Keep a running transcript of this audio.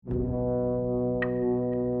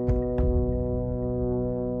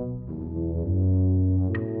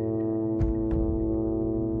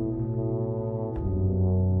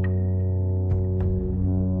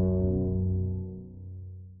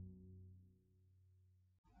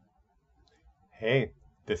Hey,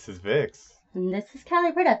 this is Vix, And this is Callie.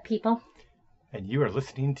 What up, people? and you are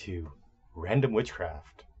listening to Random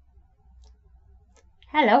Witchcraft.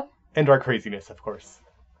 Hello. And our craziness, of course.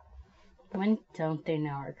 When don't they know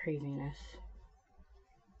our craziness?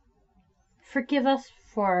 Forgive us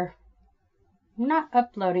for not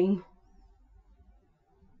uploading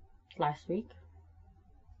last week.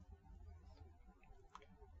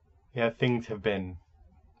 Yeah, things have been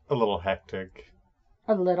a little hectic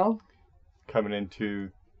A little. coming into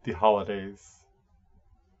the holidays,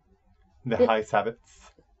 the It- high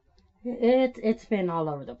Sabbats. It's been all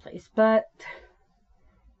over the place, but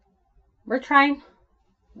we're trying.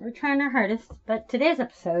 We're trying our hardest. But today's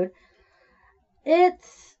episode,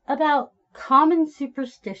 it's about common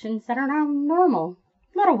superstitions that are now normal.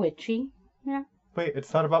 A little witchy. Yeah. Wait,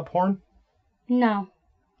 it's not about porn? No,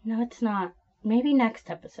 it's not. Maybe next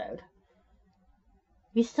episode.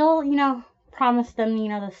 We still, promised them,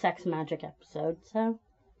 the sex magic episode, so.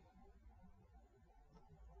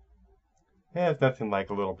 Yeah, it's nothing like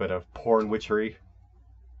a little bit of porn witchery.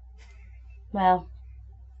 Well,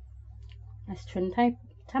 as Twin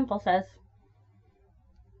Temple says,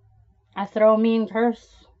 I throw a mean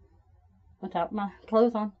curse without my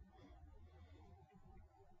clothes on.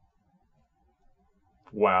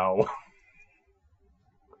 Wow.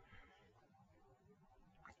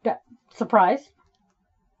 Surprise.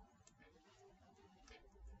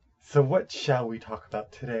 So what shall we talk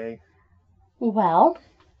about today? Well,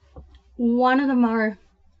 one of the more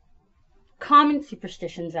common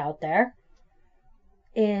superstitions out there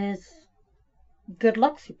is good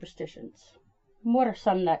luck superstitions. What are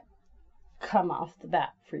some that come off the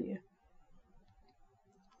bat for you?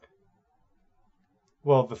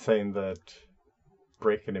 Well, the saying that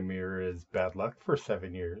breaking a mirror is bad luck for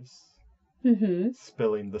 7 years. Mm-hmm.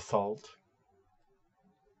 Spilling the salt.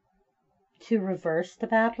 To reverse the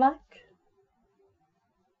bad luck?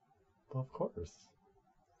 Well, of course.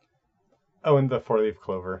 Oh, and the four-leaf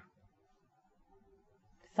clover.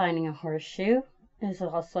 Finding a horseshoe is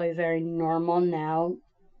also a very normal now,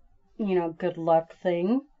 good luck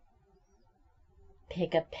thing.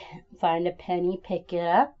 Find a penny, pick it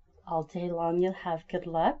up. All day long you'll have good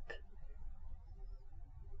luck.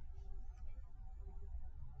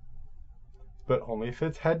 But only if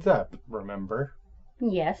it's heads up, remember?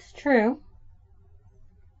 Yes, true.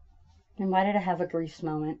 And why did I have a grease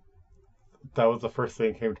moment? That was the first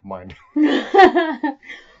thing that came to mind.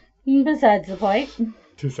 Besides the point.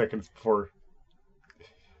 2 seconds before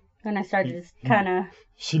When I started to kind of...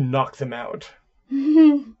 she knocks him out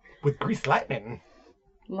with grease lightning.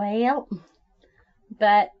 Well,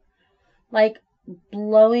 but like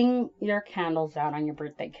blowing your candles out on your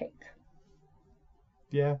birthday cake.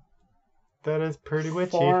 Yeah, that is pretty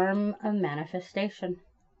witchy. Form of manifestation.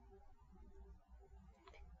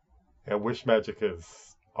 Yeah, wish magic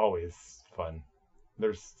is always fun.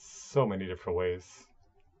 There's so many different ways.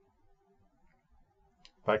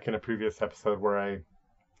 Like in a previous episode where I...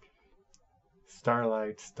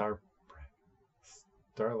 Starlight, star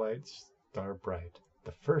bright.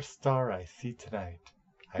 The first star I see tonight.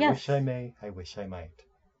 I Yes. wish I may, I wish I might.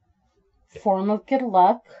 Form of good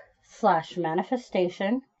luck /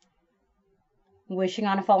 manifestation. Wishing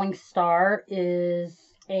on a falling star is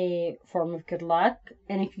a form of good luck.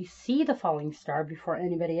 And if you see the falling star before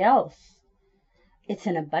anybody else, it's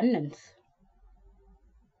an abundance.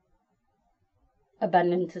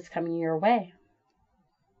 Abundance is coming your way.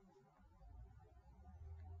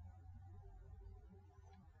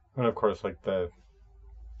 And of course, like the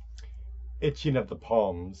itching of the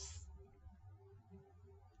palms.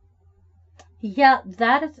 Yeah,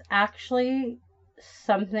 that is actually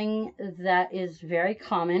something that is very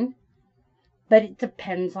common, but it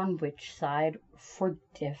depends on which side for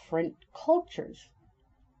different cultures.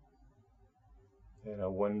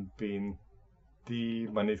 One being the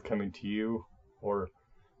money's coming to you,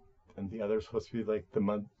 and the other supposed to be like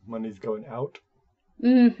the money's going out.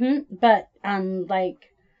 Mm-hmm. But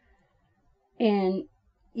like in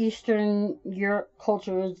Eastern Europe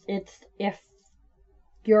cultures, it's if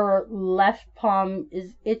your left palm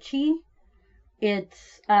is itchy,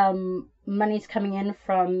 it's money's coming in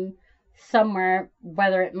from somewhere,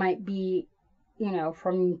 whether it might be,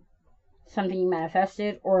 from something you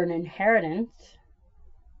manifested or an inheritance.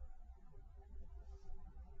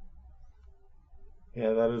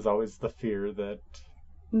 Yeah, that is always the fear that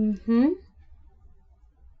Mm-hmm.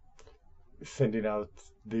 sending out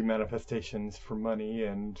the manifestations for money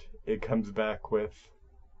and it comes back with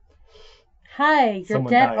Hi, your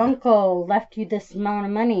someone dead died. uncle left you this amount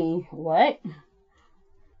of money. What?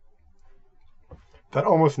 That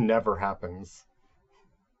almost never happens.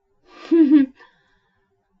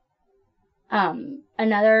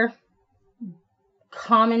 Another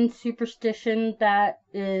common superstition that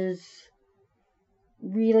is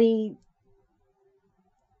really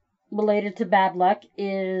related to bad luck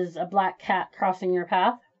is a black cat crossing your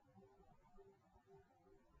path.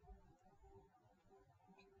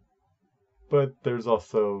 But there's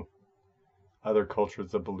also other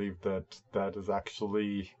cultures that believe that that is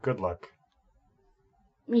actually good luck.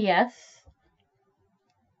 Yes.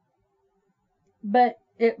 But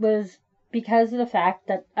it was because of the fact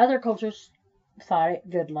that other cultures thought it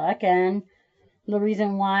good luck, and the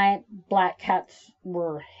reason why black cats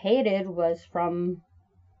were hated was from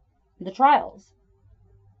the trials,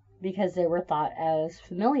 because they were thought as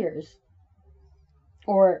familiars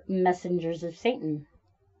or messengers of Satan.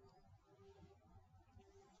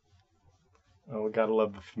 Oh, we gotta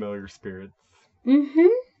love the familiar spirits.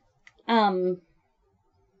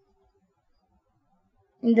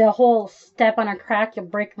 The whole step on a crack, you'll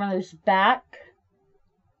break your mother's back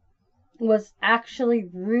was actually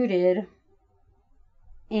rooted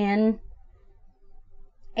in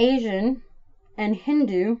Asian and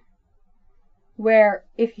Hindu, where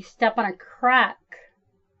if you step on a crack,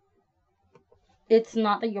 it's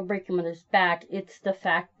not that you'll break your mother's back, it's the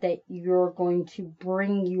fact that you're going to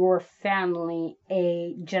bring your family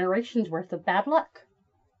a generation's worth of bad luck.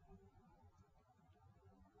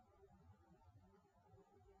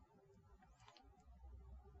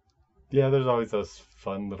 Yeah, there's always those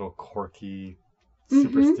fun little quirky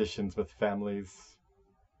superstitions with families.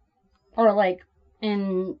 Or like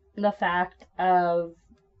in the fact of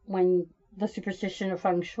when the superstition of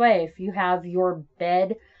feng shui, if you have your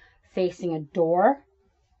bed facing a door,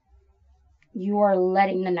 you are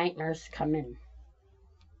letting the nightmares come in.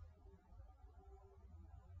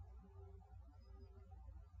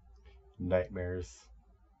 Nightmares.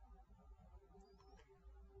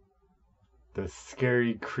 The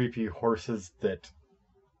scary, creepy horses that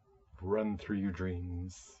run through your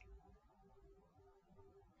dreams.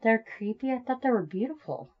 They're creepy? I thought they were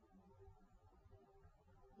beautiful.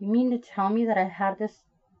 You mean to tell me that I had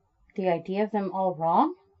the idea of them all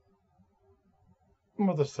wrong?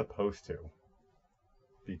 Well, they're supposed to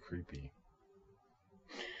be creepy.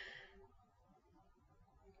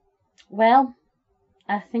 Well,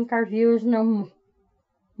 I think our viewers know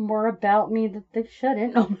more about me that they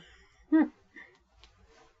shouldn't.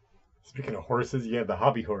 Speaking of horses, you have the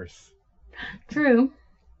hobby horse. True.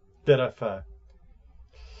 That if a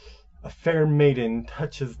fair maiden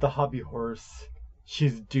touches the hobby horse,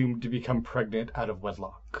 she's doomed to become pregnant out of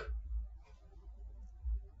wedlock.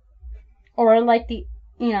 Or like the,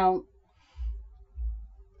 Gotta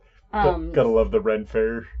love the Ren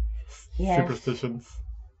Fair yes. superstitions.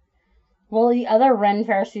 Well, the other Ren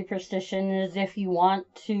Fair superstition is if you want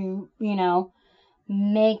to,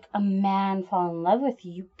 make a man fall in love with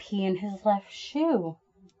you, pee in his left shoe.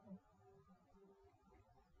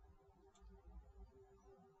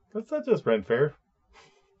 That's not just Ren Fair.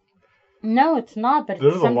 No, it's not, but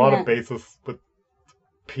there's it's a lot of that... basis with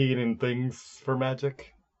peeing in things for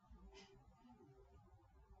magic.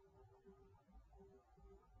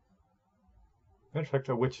 In fact,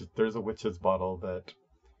 there's a witch's bottle that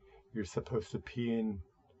you're supposed to pee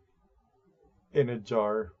in a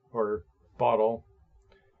jar or bottle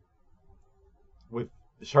with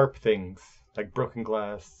sharp things like broken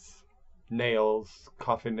glass, nails,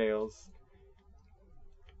 coffin nails.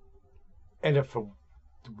 And if a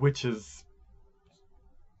witch is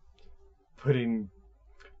putting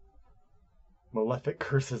malefic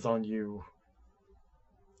curses on you,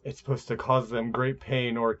 it's supposed to cause them great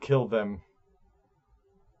pain or kill them.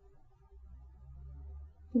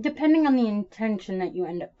 Depending on the intention that you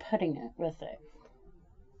end up putting it with it.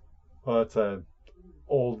 Well, it's a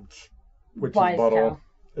old witch's Wise bottle. cow.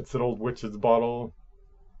 It's an old witch's bottle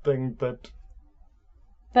thing that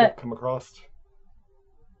I've come across.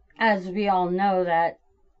 As we all know that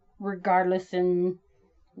regardless in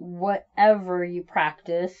whatever you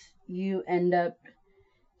practice, you end up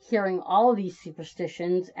hearing all these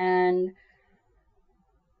superstitions and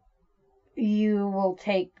you will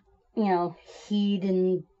take, heed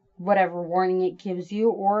in whatever warning it gives you,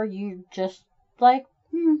 or you just like,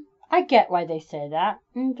 I get why they say that,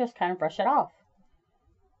 and just kind of brush it off.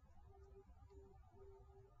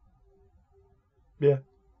 Yeah.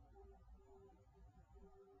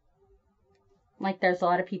 Like there's a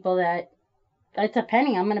lot of people that, it's a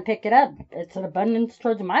penny, I'm going to pick it up. It's an abundance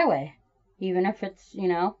towards my way. Even if it's,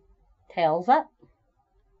 tails up.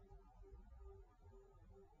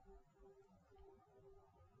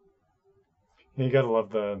 You gotta love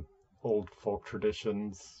the old folk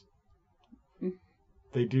traditions.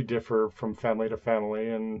 They do differ from family to family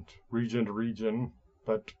and region to region,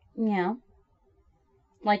 but Yeah.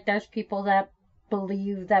 Like, there's people that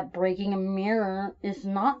believe that breaking a mirror is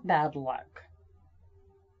not bad luck.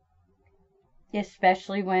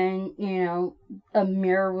 Especially when, a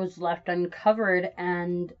mirror was left uncovered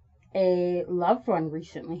and a loved one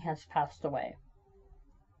recently has passed away.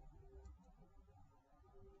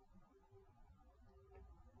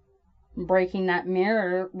 Breaking that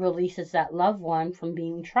mirror releases that loved one from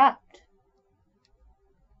being trapped.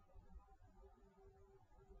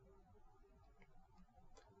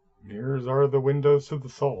 Mirrors are the windows to the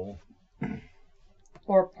soul.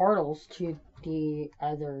 Or portals to the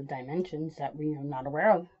other dimensions that we are not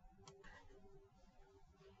aware of.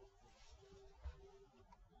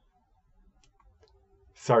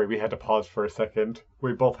 Sorry, we had to pause for a second.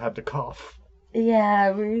 We both had to cough.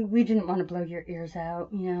 Yeah, we didn't want to blow your ears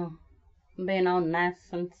out, being all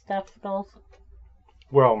nice and stuff, girls.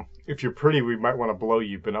 Well, if you're pretty, we might want to blow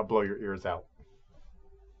you, but not blow your ears out.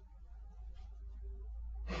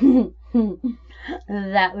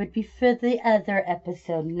 That would be for the other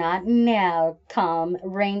episode, not now. Come,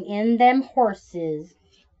 rein in them horses.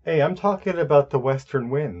 Hey, I'm talking about the western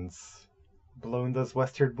winds. Blowing those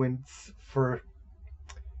western winds for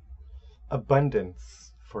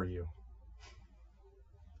abundance for you.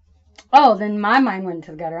 Oh, then my mind went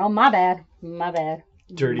to the gutter. Oh, my bad. My bad.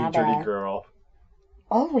 Dirty, My dirty bad. girl.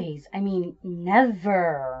 Always. I mean,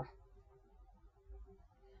 never.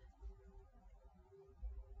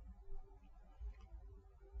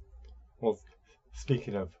 Well,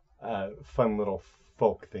 speaking of fun little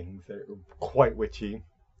folk things that are quite witchy,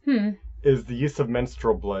 is the use of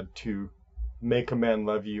menstrual blood to make a man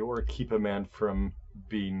love you or keep a man from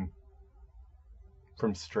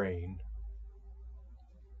straying.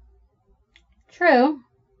 True.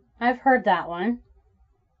 I've heard that one.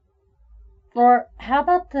 Or how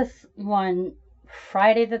about this one,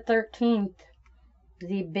 Friday the 13th,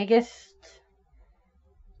 the biggest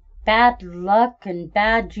bad luck and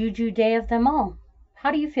bad juju day of them all.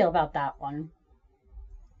 How do you feel about that one?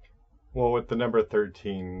 Well, with the number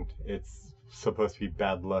 13, it's supposed to be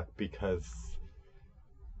bad luck because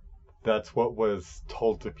that's what was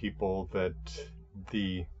told to people, that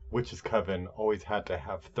the Witch's Coven always had to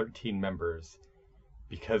have 13 members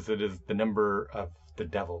because it is the number of the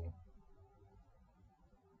devil.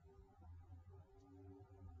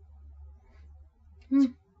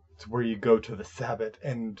 It's where you go to the Sabbath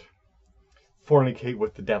and fornicate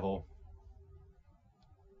with the devil.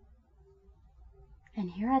 And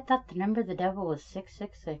here I thought the number of the devil was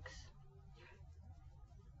 666.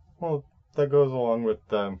 Well, that goes along with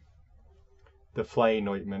the flying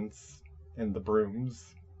ointments and the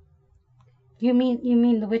brooms. You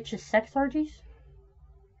mean the witches' sex orgies?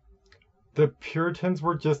 The Puritans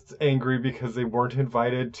were just angry because they weren't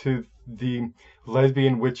invited to the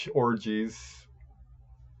lesbian witch orgies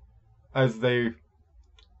as they,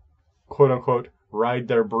 quote unquote, ride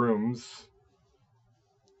their brooms.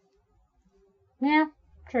 Yeah,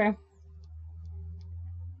 true.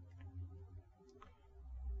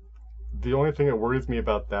 The only thing that worries me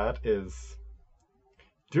about that is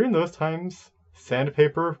during those times,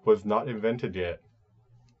 sandpaper was not invented yet.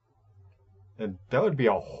 And that would be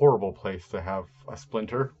a horrible place to have a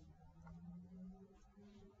splinter.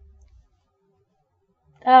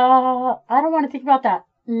 I don't want to think about that.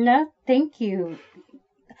 No, thank you.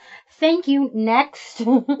 Thank you. Next.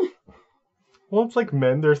 Well, it's like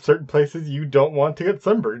men. There's certain places you don't want to get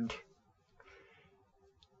sunburned.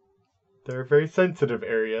 They're very sensitive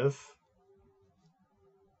areas.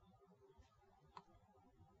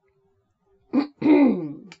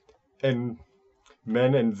 And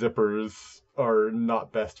men and zippers are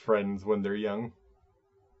not best friends when they're young.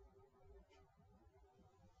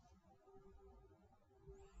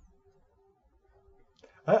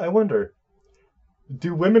 I wonder,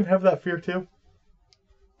 do women have that fear too?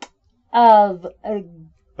 Of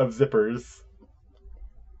zippers?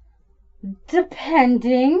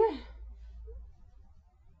 Depending.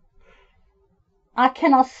 I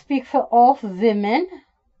cannot speak for all women.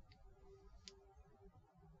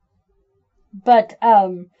 But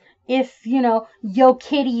if your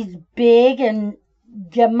kitty's big and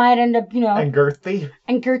you might end up and girthy,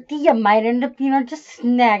 you might end up just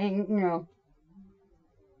snagging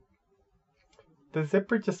The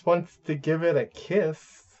zipper just wants to give it a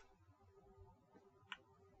kiss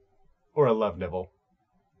or a love nibble.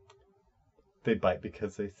 They bite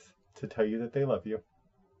because to tell you that they love you.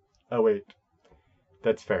 Oh wait,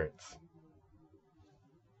 that's ferrets.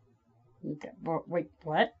 Wait,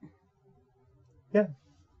 what? Yeah.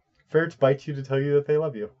 Ferrets bite you to tell you that they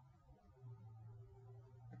love you.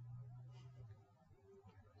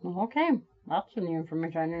 Okay, that's the new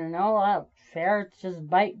information I need to know. Ferrets just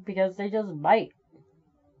bite because they just bite.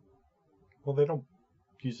 Well, they don't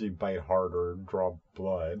usually bite hard or draw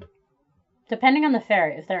blood. Depending on the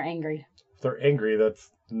fairy, if they're angry. If they're angry,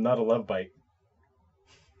 that's not a love bite.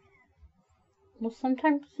 Well,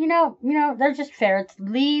 sometimes, they're just ferrets.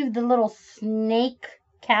 Leave the little snake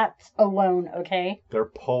cats alone, okay? They're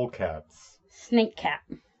polecats. Snake cat.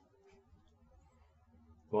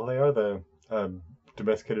 Well, they are the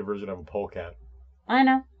domesticated version of a polecat. I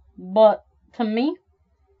know. But to me,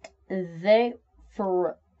 they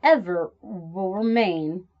forever will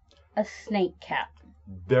remain a snake cat.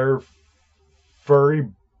 They're furry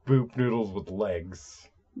boop noodles with legs.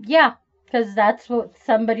 Yeah, because that's what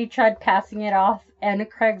somebody tried passing it off on a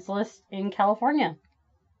Craigslist in California.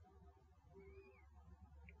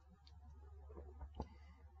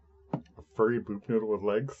 A furry boop noodle with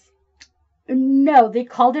legs? No, they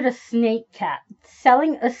called it a snake cat.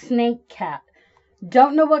 Selling a snake cat.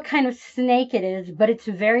 Don't know what kind of snake it is, but it's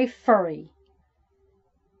very furry.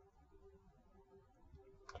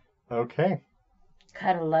 Okay.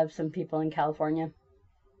 Gotta love some people in California.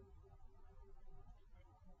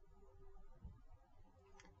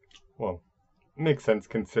 Well, makes sense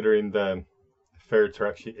considering the ferrets are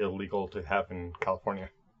actually illegal to have in California.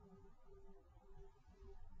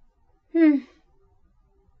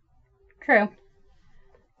 True.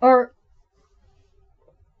 Or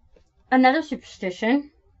another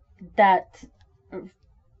superstition that,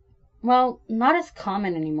 well, not as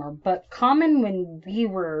common anymore, but common when we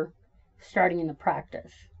were starting in the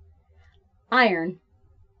practice. Iron.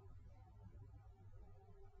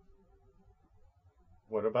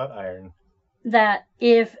 What about iron? That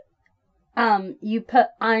if you put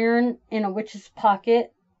iron in a witch's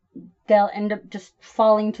pocket, they'll end up just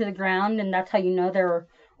falling to the ground, and that's how you know they're,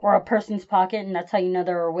 or a person's pocket, and that's how you know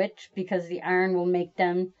they're a witch, because the iron will make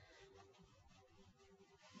them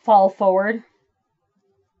fall forward.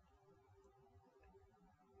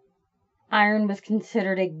 Iron was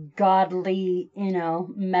considered a godly,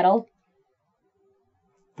 metal.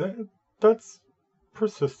 That's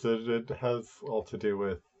persisted. It has all to do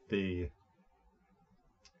with the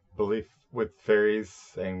belief with fairies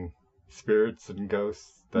and spirits and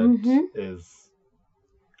ghosts that is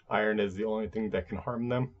iron is the only thing that can harm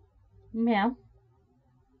them. Yeah.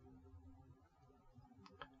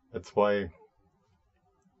 That's why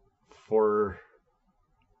for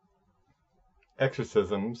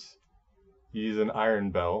exorcisms you use an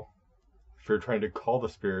iron bell. If you're trying to call the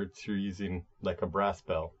spirits, you're using like a brass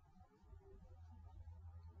bell.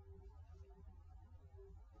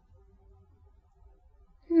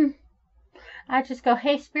 I just go,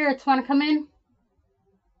 hey, spirits, want to come in?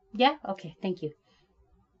 Yeah? Okay, thank you.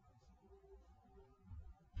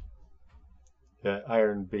 Yeah,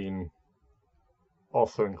 iron being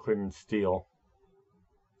also including steel.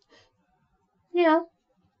 Yeah.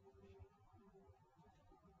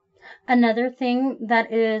 Another thing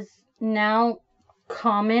that is now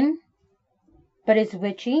common, but is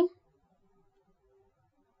witchy,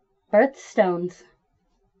 birthstones.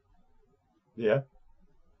 Yeah.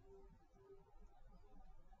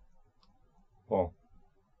 Well,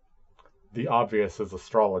 the obvious is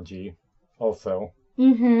astrology, also.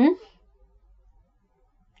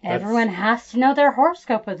 Everyone has to know their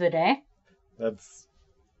horoscope of the day. That's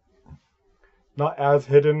not as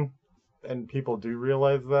hidden, and people do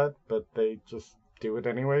realize that, but they just do it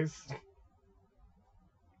anyways.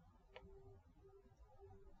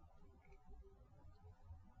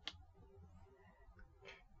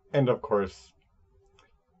 And of course,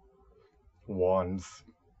 wands.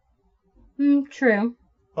 True.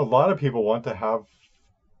 A lot of people want to have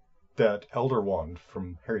that Elder Wand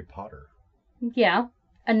from Harry Potter. Yeah.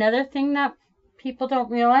 Another thing that people don't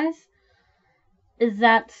realize is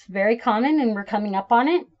that's very common, and we're coming up on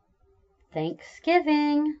it.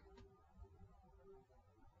 Thanksgiving.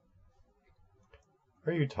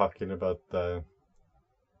 Are you talking about the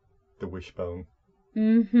wishbone?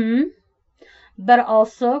 But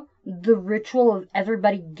also the ritual of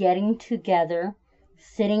everybody getting together,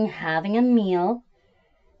 sitting, having a meal,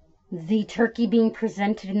 the turkey being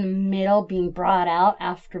presented in the middle, being brought out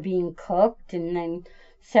after being cooked, and then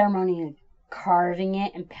ceremony of carving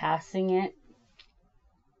it and passing it.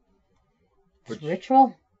 It's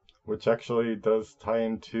ritual. Which actually does tie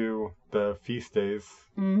into the feast days.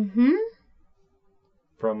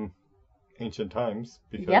 From ancient times,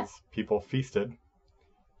 because people feasted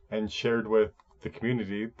and shared with the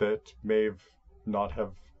community that may not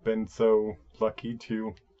have been so lucky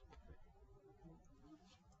to.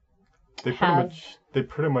 They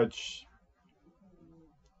pretty much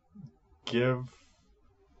give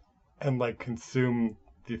and like consume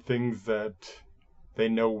the things that they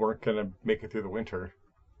know weren't gonna make it through the winter.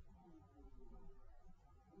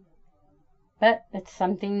 But it's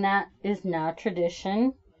something that is now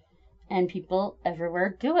tradition, and people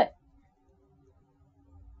everywhere do it.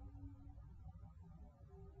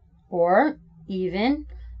 Or even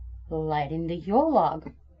lighting the Yule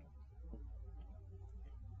log.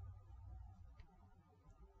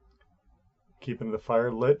 Keeping the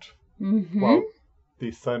fire lit Mm-hmm. while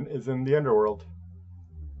the sun is in the underworld.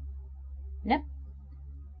 Yep.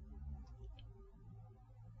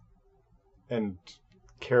 And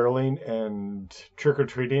caroling and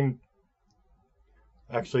trick-or-treating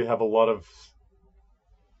actually have a lot of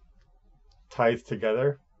ties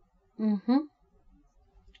together. Mm-hmm.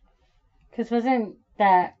 Because wasn't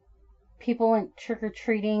that people went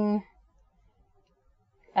trick-or-treating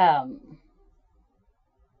to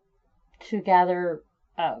gather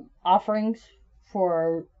offerings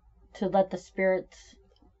to let the spirits...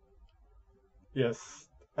 Yes,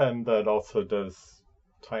 and that also does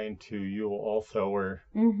tie into Yule also, where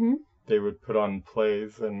Mm-hmm. they would put on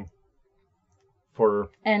plays and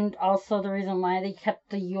And also the reason why they kept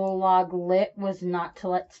the Yule log lit was not to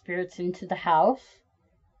let spirits into the house.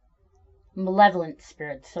 Malevolent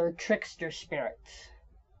spirits or trickster spirits.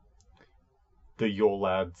 the Yule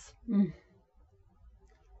lads. Mm.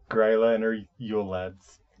 Gryla and her Yule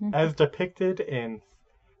lads. Mm-hmm. As depicted in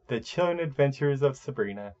The Chilling Adventures of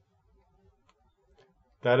Sabrina.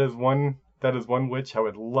 That is one witch I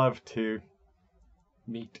would love to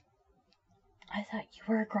meet. I thought you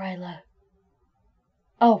were Gryla.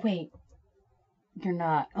 Oh, wait. You're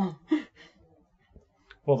not. Oh.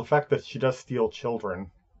 Well, the fact that she does steal children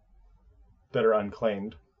that are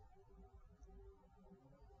unclaimed.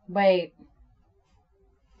 Wait.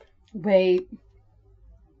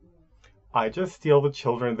 I just steal the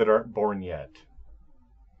children that aren't born yet.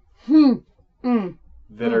 That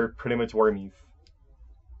are pretty much wormies.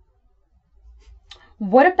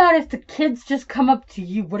 What about if the kids just come up to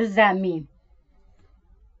you? What does that mean?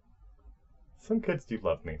 Some kids do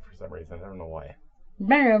love me for some reason. I don't know why.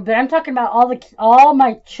 No, but I'm talking about all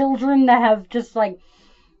my children that have just like,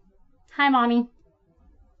 hi, mommy.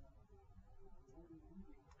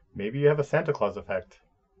 Maybe you have a Santa Claus effect.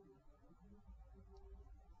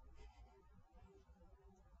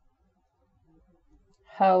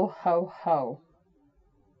 Ho, ho, ho.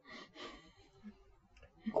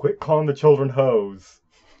 Quit calling the children hoes.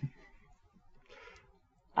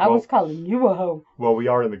 I was calling you a hoe. Well, we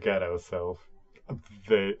are in the ghetto, so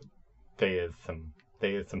there is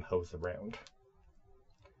some hoes around.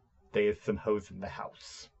 There is some hoes in the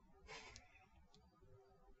house.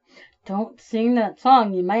 Don't sing that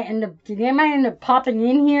song. They might end up popping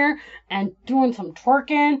in here and doing some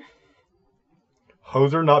twerking.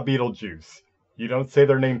 Hoes are not Beetlejuice. You don't say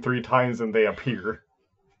their name 3 times and they appear.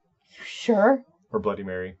 You sure? Or Bloody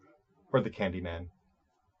Mary. Or the Candyman.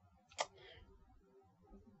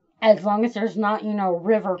 As long as there's not, a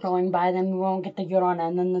river going by, then we won't get the Llorona,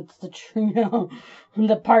 and then it's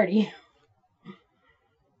the party.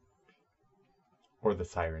 Or the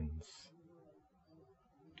sirens.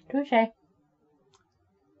 Touché.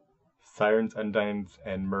 Sirens, undines,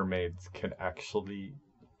 and mermaids can actually,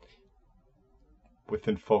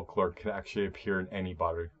 within folklore, can actually appear in any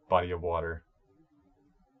body of water.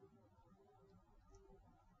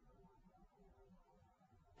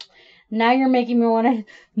 Now you're making me want to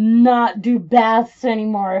not do baths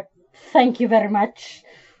anymore. Thank you very much.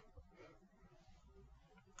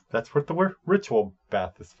 That's what the ritual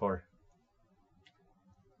bath is for.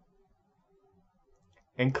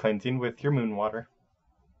 And cleansing with your moon water.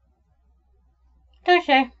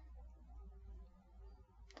 Touché.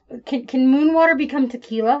 Can moon water become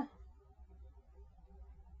tequila?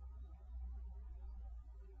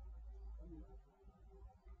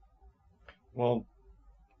 Well,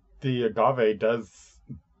 the agave does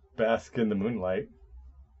bask in the moonlight.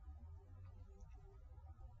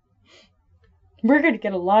 We're going to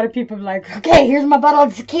get a lot of people like, okay, here's my bottle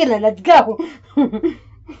of tequila, let's go.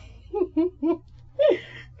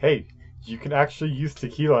 Hey, you can actually use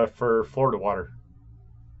tequila for Florida water.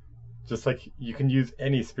 Just like you can use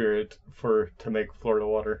any spirit to make Florida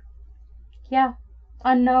water. Yeah,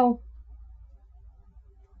 I know.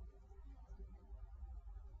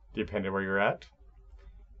 Depending where you're at.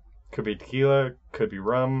 Could be tequila, could be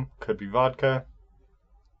rum, could be vodka.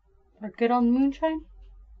 Or good old moonshine?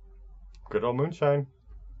 Good old moonshine.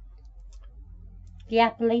 The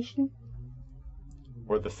Appellation?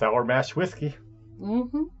 Or the sour mash whiskey.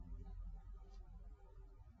 Mm-hmm.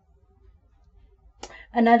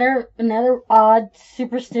 Another odd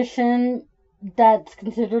superstition that's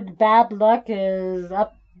considered bad luck is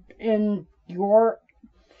up in your,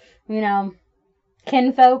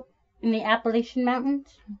 kinfolk in the Appalachian Mountains.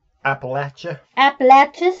 Appalachia.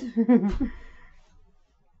 Appalachians.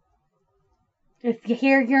 If you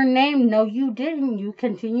hear your name, no, you didn't. You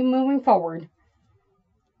continue moving forward.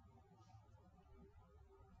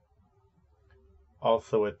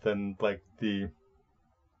 Also, within like the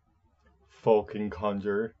folk and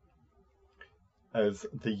conjure as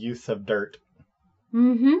the use of dirt.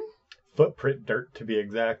 Mm-hmm. Footprint dirt, to be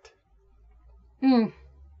exact.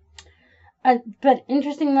 But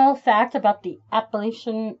interesting little fact about the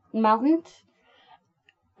Appalachian Mountains.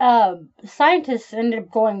 Scientists ended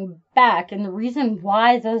up going back, and the reason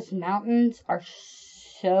why those mountains are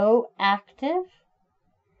so active,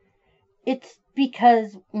 it's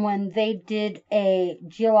because when they did a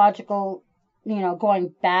geological,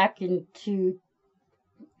 going back into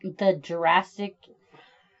the Jurassic,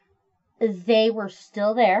 they were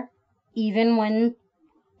still there, even when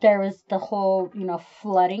there was the whole,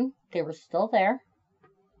 flooding. They were still there.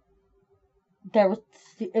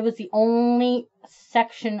 It was the only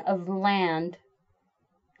section of land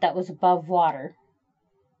that was above water.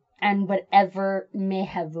 And whatever may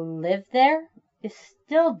have lived there is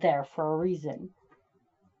still there for a reason.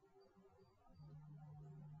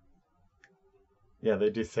 Yeah, they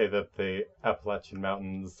do say that the Appalachian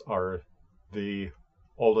Mountains are the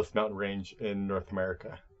oldest mountain range in North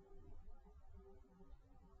America.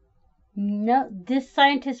 No, this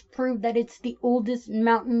scientist proved that it's the oldest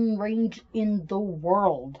mountain range in the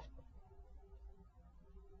world.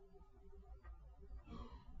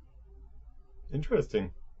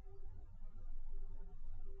 Interesting.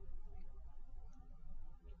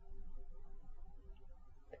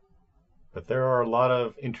 But there are a lot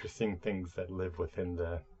of interesting things that live within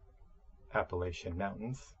the Appalachian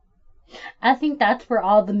Mountains. I think that's where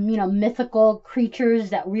all the, mythical creatures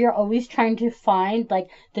that we are always trying to find, like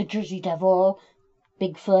the Jersey Devil,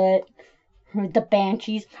 Bigfoot, the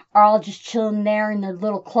Banshees, are all just chilling there in their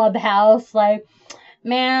little clubhouse. Like,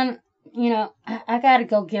 man, I gotta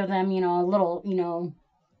go give them, a little,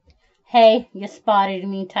 hey, you spotted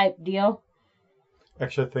me type deal.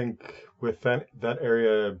 Actually, I think with that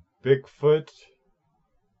area, Bigfoot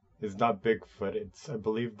is not Bigfoot. It's, I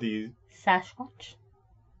believe, the Sasquatch?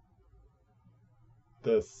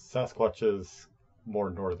 The Sasquatch is more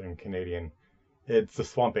northern Canadian. It's the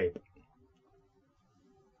swamp ape.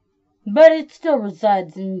 But it still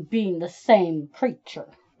resides in being the same creature.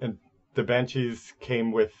 And the Banshees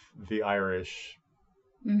came with the Irish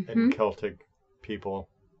and Celtic people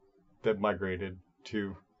that migrated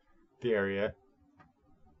to the area.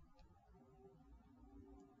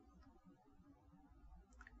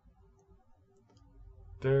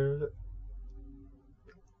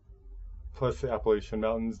 Plus, the Appalachian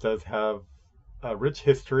Mountains does have a rich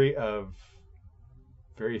history of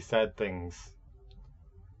very sad things.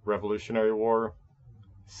 Revolutionary War,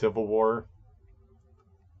 Civil War.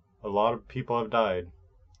 A lot of people have died.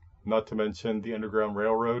 Not to mention the Underground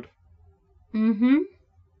Railroad.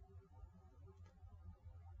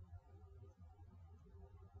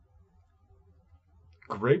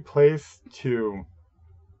 Great place to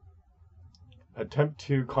attempt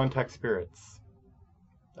to contact spirits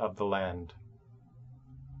of the land.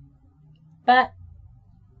 But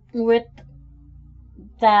with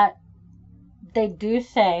that, they do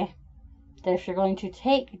say that if you're going to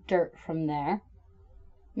take dirt from there,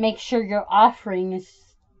 make sure your offering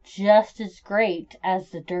is just as great as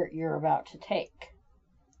the dirt you're about to take.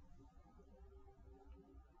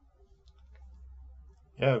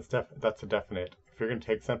 Yeah, that's a definite. If you're going to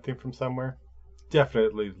take something from somewhere,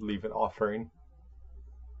 definitely leave an offering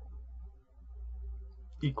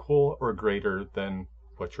equal or greater than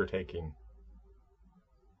what you're taking.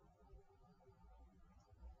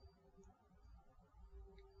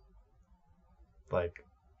 Like,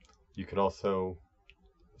 you could also,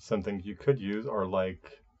 some things you could use are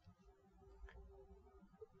like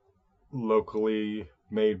locally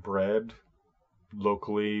made bread,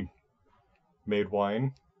 locally made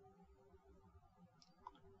wine.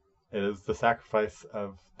 It is the sacrifice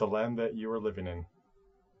of the land that you are living in.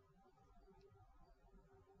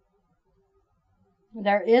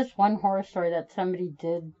 There is one horror story that somebody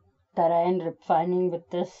did that I ended up finding with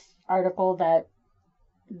this article that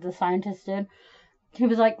the scientist did. He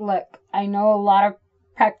was like, look, I know a lot of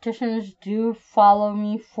practitioners do follow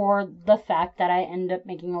me for the fact that I end up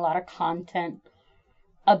making a lot of content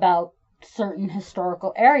about certain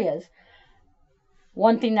historical areas.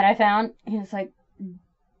 One thing that I found is like,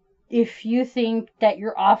 if you think that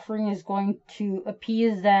your offering is going to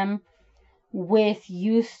appease them with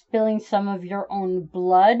you spilling some of your own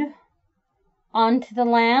blood onto the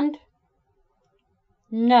land,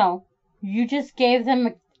 no, you just gave them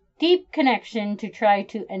a deep connection to try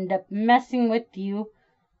to end up messing with you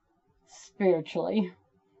spiritually.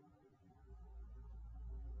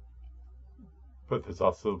 But there's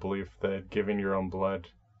also the belief that giving your own blood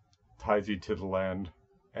ties you to the land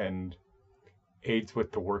and aids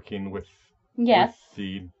with the working with Yes.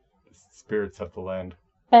 the spirits of the land.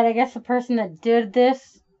 But I guess the person that did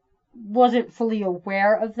this wasn't fully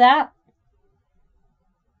aware of that.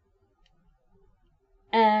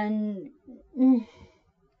 And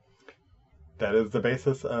that is the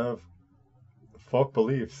basis of folk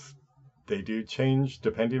beliefs. They do change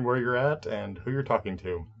depending where you're at and who you're talking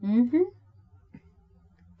to. Mm-hmm.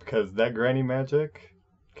 Because that granny magic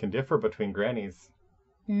can differ between grannies.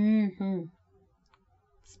 Mm-hmm.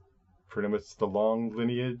 It's pretty much the long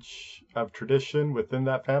lineage of tradition within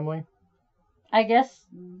that family. I guess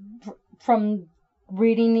from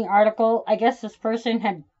reading the article, I guess this person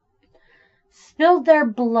had spilled their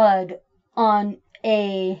blood on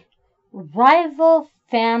a rival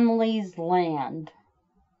family's land.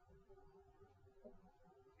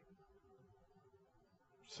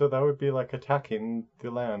 So that would be like attacking the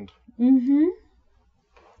land. Mm-hmm.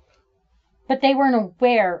 But they weren't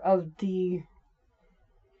aware of the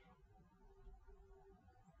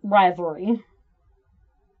rivalry.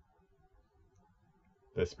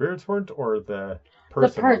 The spirits weren't, or the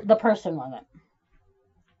person? The person wasn't.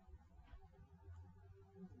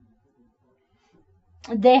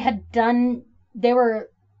 They were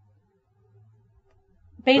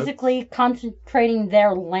basically concentrating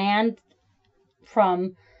their land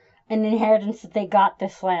from an inheritance that they got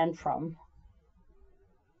this land from.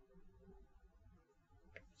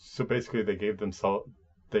 So basically they gave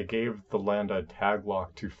the land a tag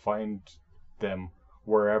lock to find them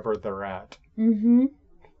wherever they're at. Mm-hmm.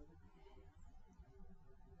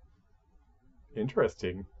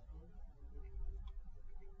 Interesting.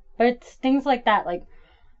 But it's things like that, like,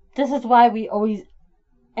 this is why we always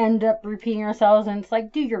end up repeating ourselves, and it's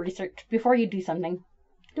like, do your research before you do something.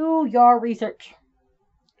 Do your research.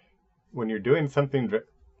 When you're doing something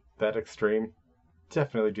that extreme,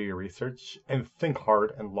 definitely do your research and think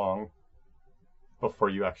hard and long before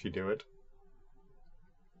you actually do it.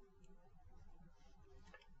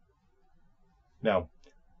 Now,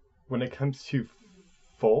 when it comes to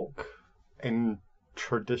folk and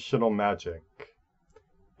traditional magic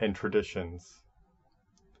and traditions,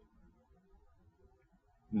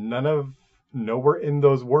 nowhere in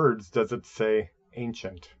those words does it say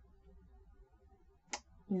ancient.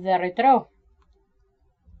 Very true.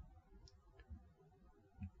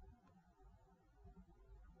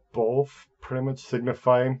 Both pretty much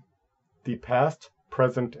signify the past,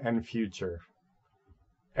 present, and future.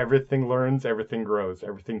 Everything learns, everything grows,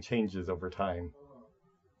 everything changes over time.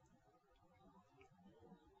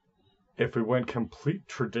 If we went complete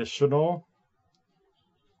traditional,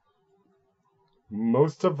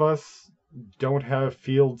 most of us don't have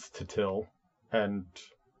fields to till, and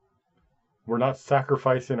we're not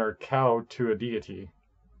sacrificing our cow to a deity.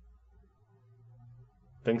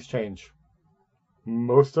 Things change.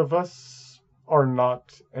 Most of us are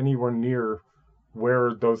not anywhere near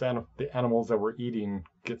where the animals that we're eating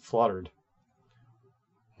get slaughtered.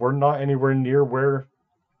 We're not anywhere near where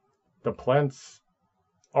the plants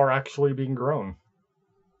are actually being grown.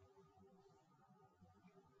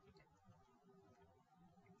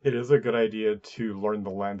 It is a good idea to learn the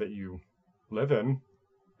land that you live in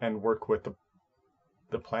and work with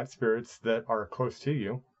the plant spirits that are close to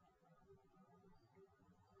you.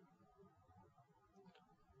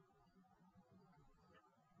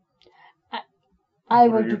 I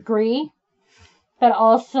would agree, but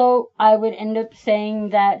also I would end up saying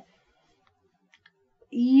that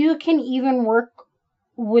you can even work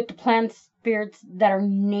with the plant spirits that are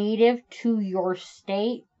native to your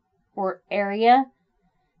state or area,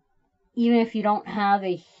 even if you don't have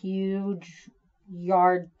a huge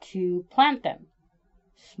yard to plant them.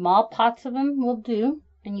 Small pots of them will do,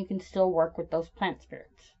 and you can still work with those plant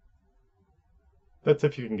spirits. That's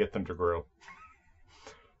if you can get them to grow.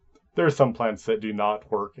 There are some plants that do not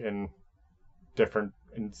work in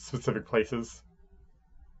specific places.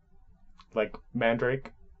 Like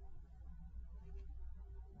mandrake.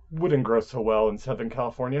 Wouldn't grow so well in Southern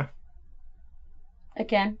California.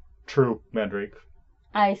 Again, True mandrake.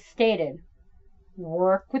 I stated,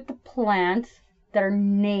 work with the plants that are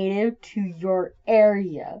native to your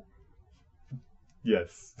area.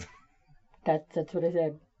 Yes. That's what I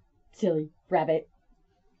said. Silly rabbit.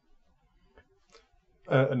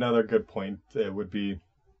 Another good point would be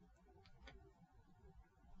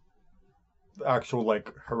actual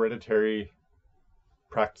hereditary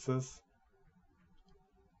practices.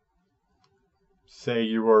 Say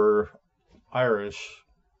you were Irish.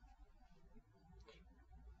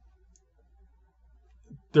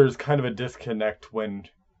 There's kind of a disconnect when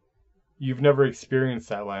you've never experienced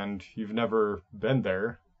that land, you've never been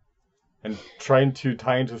there, and trying to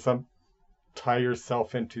tie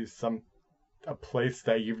yourself into a place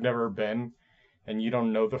that you've never been, and you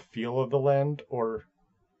don't know the feel of the land, or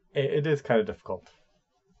it is kind of difficult.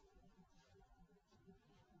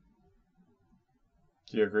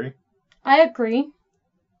 Do you agree? I agree.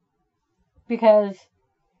 Because,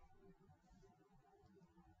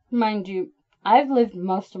 mind you, I've lived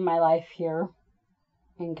most of my life here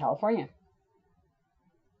in California.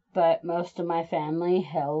 But most of my family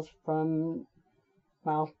hails from,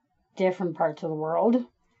 well, different parts of the world.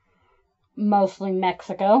 Mostly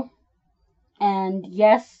Mexico. And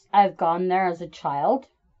yes, I've gone there as a child.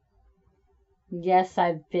 Yes,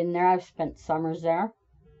 I've been there. I've spent summers there.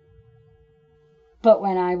 But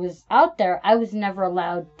when I was out there, I was never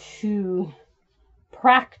allowed to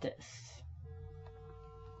practice.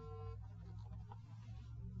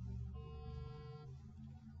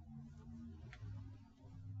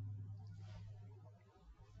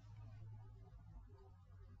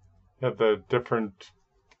 Yeah, the different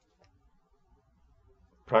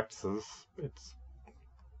practices, it's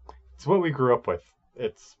what we grew up with.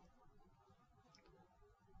 It's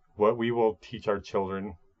what we will teach our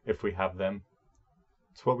children if we have them.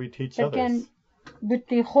 It's what we teach Again, others. with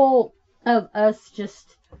the whole of us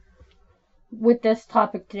just with this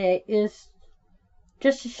topic today is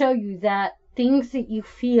just to show you that things that you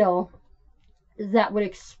feel that would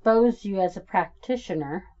expose you as a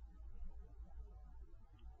practitioner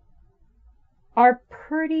are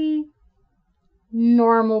pretty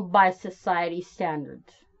normal by society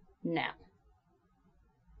standards now.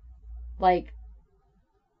 Like,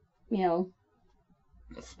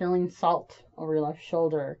 spilling salt over your left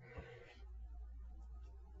shoulder,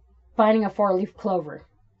 finding a 4-leaf clover,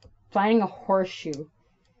 finding a horseshoe,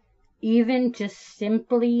 even just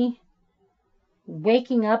simply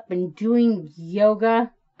waking up and doing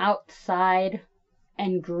yoga outside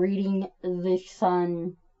and greeting the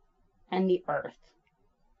sun and the earth.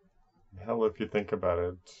 Hell, if you think about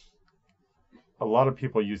it, a lot of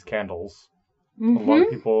people use candles. Mm-hmm. A lot of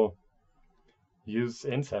people use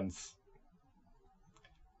incense.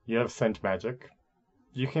 You have scent magic.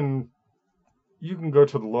 You can go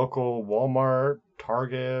to the local Walmart,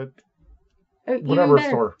 Target, whatever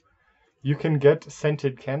store. You can get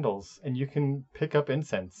scented candles, and you can pick up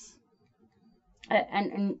incense.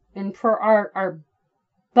 And for our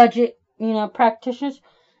budget, practitioners,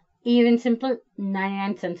 even simpler,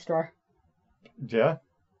 99-cent store. Yeah.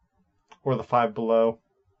 Or the Five Below.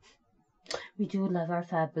 We do love our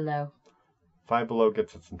Five Below. Five Below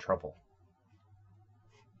gets us in trouble.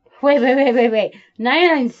 Wait.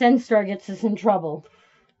 99-cent store gets us in trouble.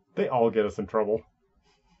 They all get us in trouble.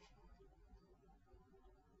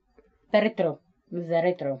 Very true.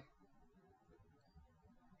 Very true.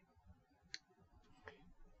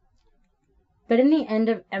 But in the end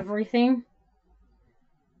of everything,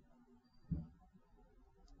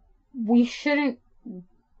 we should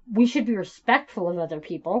be respectful of other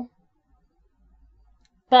people.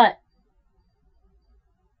 But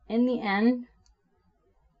in the end,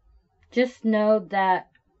 just know that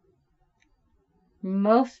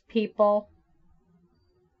most people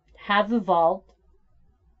have evolved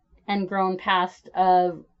and grown past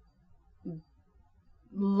of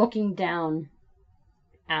looking down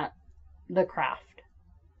at the craft.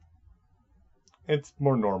 It's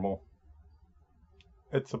more normal.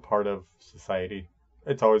 It's a part of society.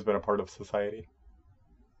 It's always been a part of society.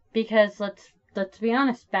 Because let's be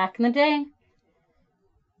honest, back in the day,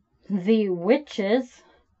 the witches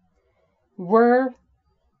were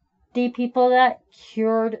the people that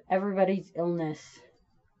cured everybody's illness.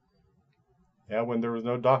 Yeah, when there was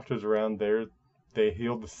no doctors around there, they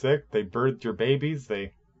healed the sick, they birthed your babies,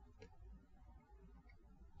 they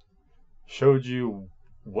showed you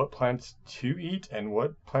what plants to eat and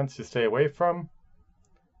what plants to stay away from.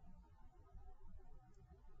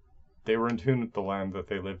 They were in tune with the land that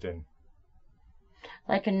they lived in.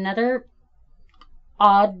 Like another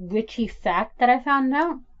odd witchy fact that I found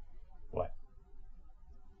out. What?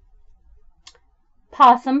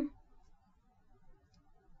 Possum.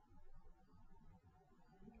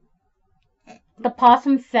 The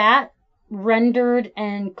possum fat rendered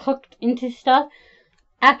and cooked into stuff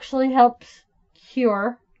actually helps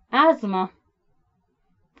cure asthma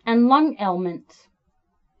and lung ailments.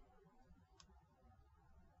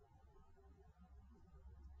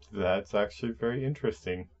 That's actually very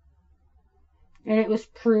interesting. And it was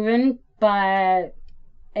proven by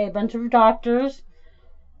a bunch of doctors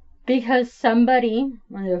because somebody,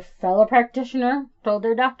 a fellow practitioner, told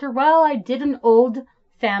their doctor, well, I did an old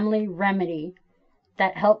family remedy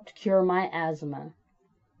that helped cure my asthma.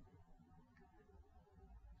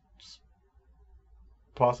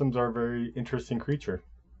 possums are a very interesting creature.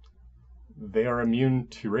 They are immune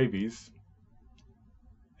to rabies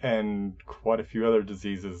and quite a few other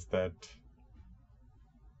diseases that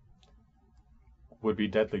would be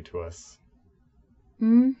deadly to us.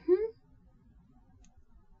 Mm-hmm.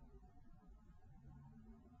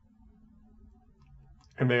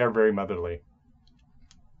 And they are very motherly.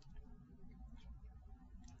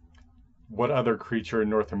 What other creature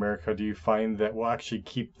in North America do you find that will actually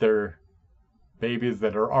keep their babies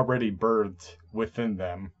that are already birthed within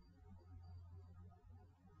them?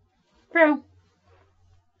 True.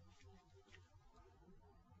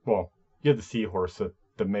 Well, you have the seahorse that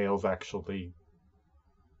the males actually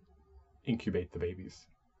incubate the babies.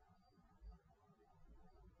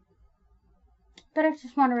 But I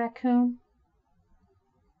just want a raccoon.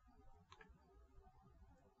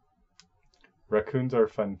 Raccoons are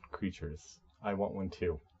fun creatures. I want one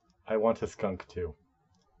too. I want a skunk too.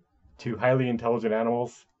 Two highly intelligent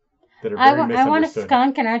animals that are very misunderstood. I want a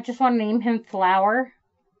skunk, and I just want to name him Flower.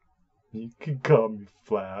 You can call me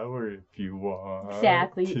Flower if you want.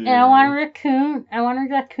 Exactly. to. And I want a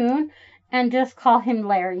raccoon. And just call him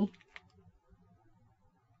Larry.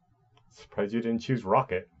 Surprised you didn't choose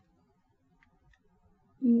Rocket.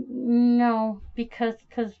 No, because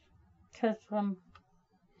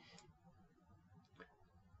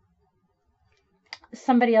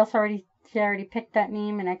somebody else already picked that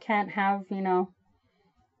name, and I can't have,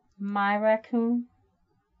 my raccoon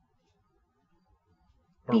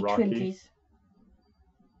Or be Rocky. Twinsies.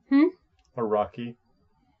 Or Rocky.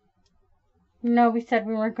 No, we said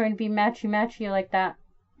we weren't going to be matchy like that.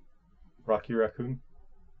 Rocky Raccoon.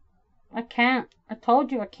 I can't. I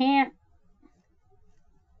told you I can't.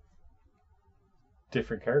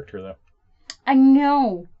 Different character though. I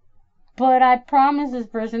know. But I promised this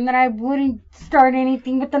person that I wouldn't start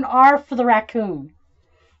anything with an R for the raccoon.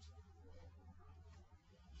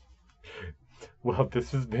 Well,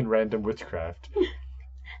 this has been Random Witchcraft.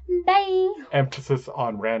 Bye. Emphasis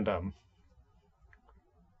on random.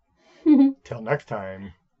 Till next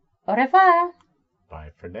time. Au revoir.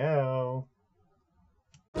 Bye for now.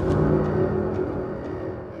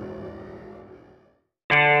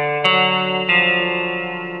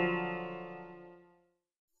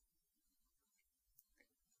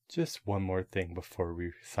 Just one more thing before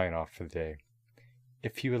we sign off for the day.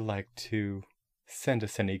 If you would like to send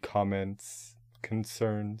us any comments,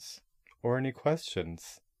 concerns, or any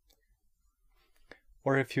questions,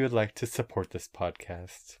 or if you would like to support this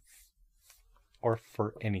podcast, or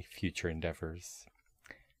for any future endeavors,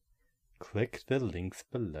 click the links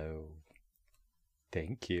below.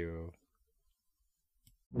 Thank you.